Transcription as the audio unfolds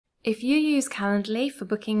If you use Calendly for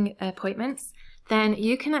booking appointments, then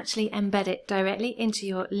you can actually embed it directly into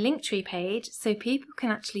your Linktree page so people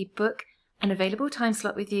can actually book an available time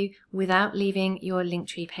slot with you without leaving your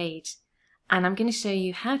Linktree page. And I'm going to show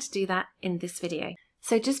you how to do that in this video.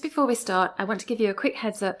 So just before we start, I want to give you a quick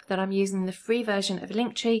heads up that I'm using the free version of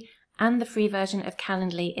Linktree and the free version of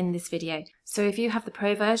Calendly in this video. So if you have the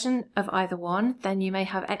pro version of either one, then you may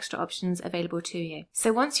have extra options available to you.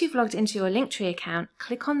 So once you've logged into your Linktree account,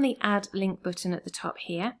 click on the Add Link button at the top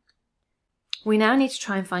here. We now need to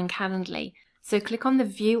try and find Calendly. So click on the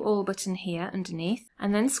View All button here underneath,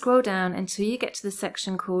 and then scroll down until you get to the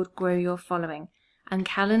section called Grow Your Following. And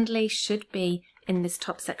Calendly should be in this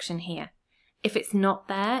top section here. If it's not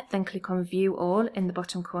there, then click on View All in the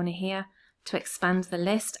bottom corner here to expand the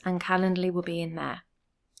list, and Calendly will be in there.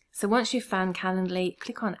 So once you've found Calendly,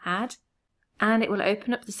 click on Add, and it will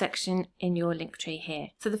open up the section in your Linktree here.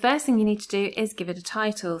 So the first thing you need to do is give it a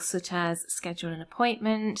title, such as schedule an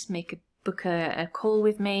appointment, book a call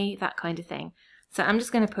with me, that kind of thing. So I'm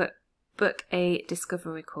just going to put book a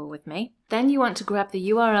discovery call with me. Then you want to grab the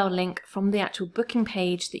URL link from the actual booking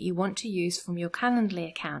page that you want to use from your Calendly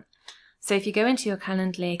account. So if you go into your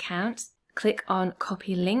Calendly account, click on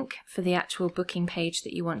copy link for the actual booking page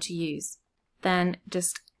that you want to use. Then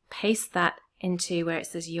just paste that into where it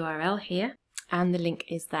says URL here, and the link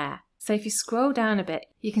is there. So if you scroll down a bit,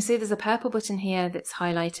 you can see there's a purple button here that's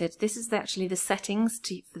highlighted. This is actually the settings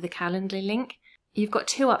for the Calendly link. You've got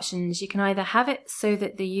two options. You can either have it so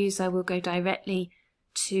that the user will go directly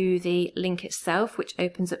to the link itself, which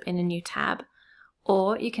opens up in a new tab,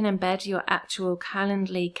 or you can embed your actual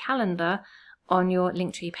Calendly calendar on your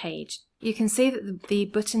Linktree page. You can see that the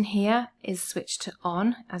button here is switched to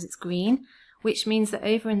on as it's green, which means that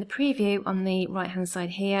over in the preview on the right hand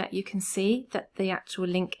side here, you can see that the actual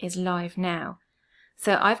link is live now.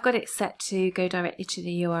 So I've got it set to go directly to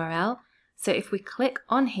the URL. So if we click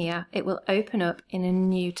on here, it will open up in a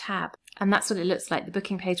new tab. And that's what it looks like. The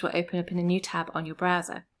booking page will open up in a new tab on your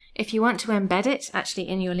browser. If you want to embed it actually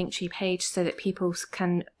in your Linktree page so that people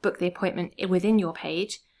can book the appointment within your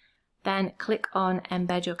page, then click on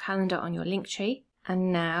Embed Your Calendar on your Linktree.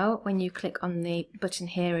 And now when you click on the button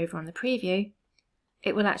here over on the preview,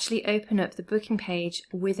 it will actually open up the booking page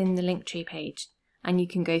within the Linktree page, and you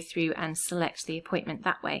can go through and select the appointment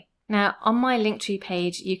that way. Now on my Linktree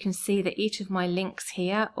page, you can see that each of my links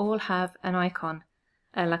here all have an icon,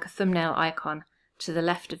 like a thumbnail icon to the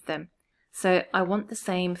left of them. So I want the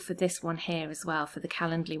same for this one here as well, for the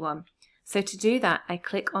Calendly one. So to do that, I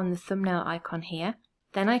click on the thumbnail icon here,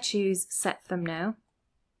 then I choose Set Thumbnail,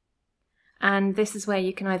 and this is where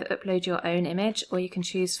you can either upload your own image or you can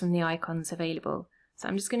choose from the icons available. So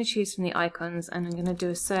I'm just going to choose from the icons, and I'm going to do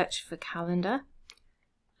a search for calendar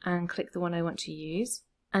and click the one I want to use.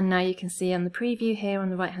 And now you can see on the preview here on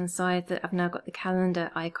the right hand side that I've now got the calendar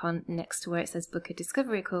icon next to where it says book a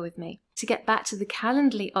discovery call with me. To get back to the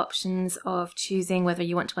Calendly options of choosing whether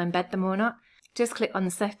you want to embed them or not, just click on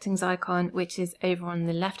the settings icon, which is over on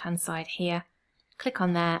the left hand side here. Click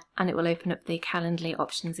on there and it will open up the Calendly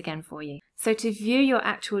options again for you. So to view your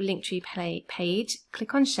actual Linktree page,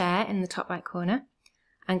 click on Share in the top right corner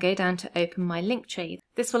and go down to Open My Linktree.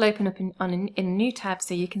 This will open up in a new tab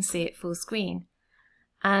so you can see it full screen.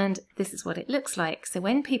 And this is what it looks like. So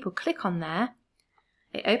when people click on there,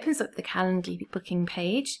 it opens up the Calendly booking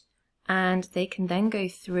page, and they can then go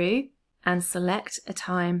through and select a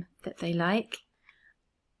time that they like.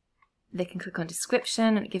 They can click on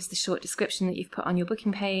description, and it gives the short description that you've put on your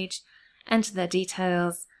booking page, enter their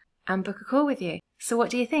details, and book a call with you. So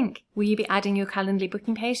what do you think? Will you be adding your Calendly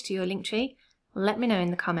booking page to your Linktree? Let me know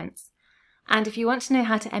in the comments. And if you want to know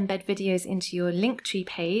how to embed videos into your Linktree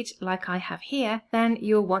page, like I have here, then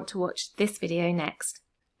you'll want to watch this video next.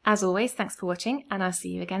 As always, thanks for watching, and I'll see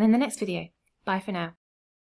you again in the next video. Bye for now.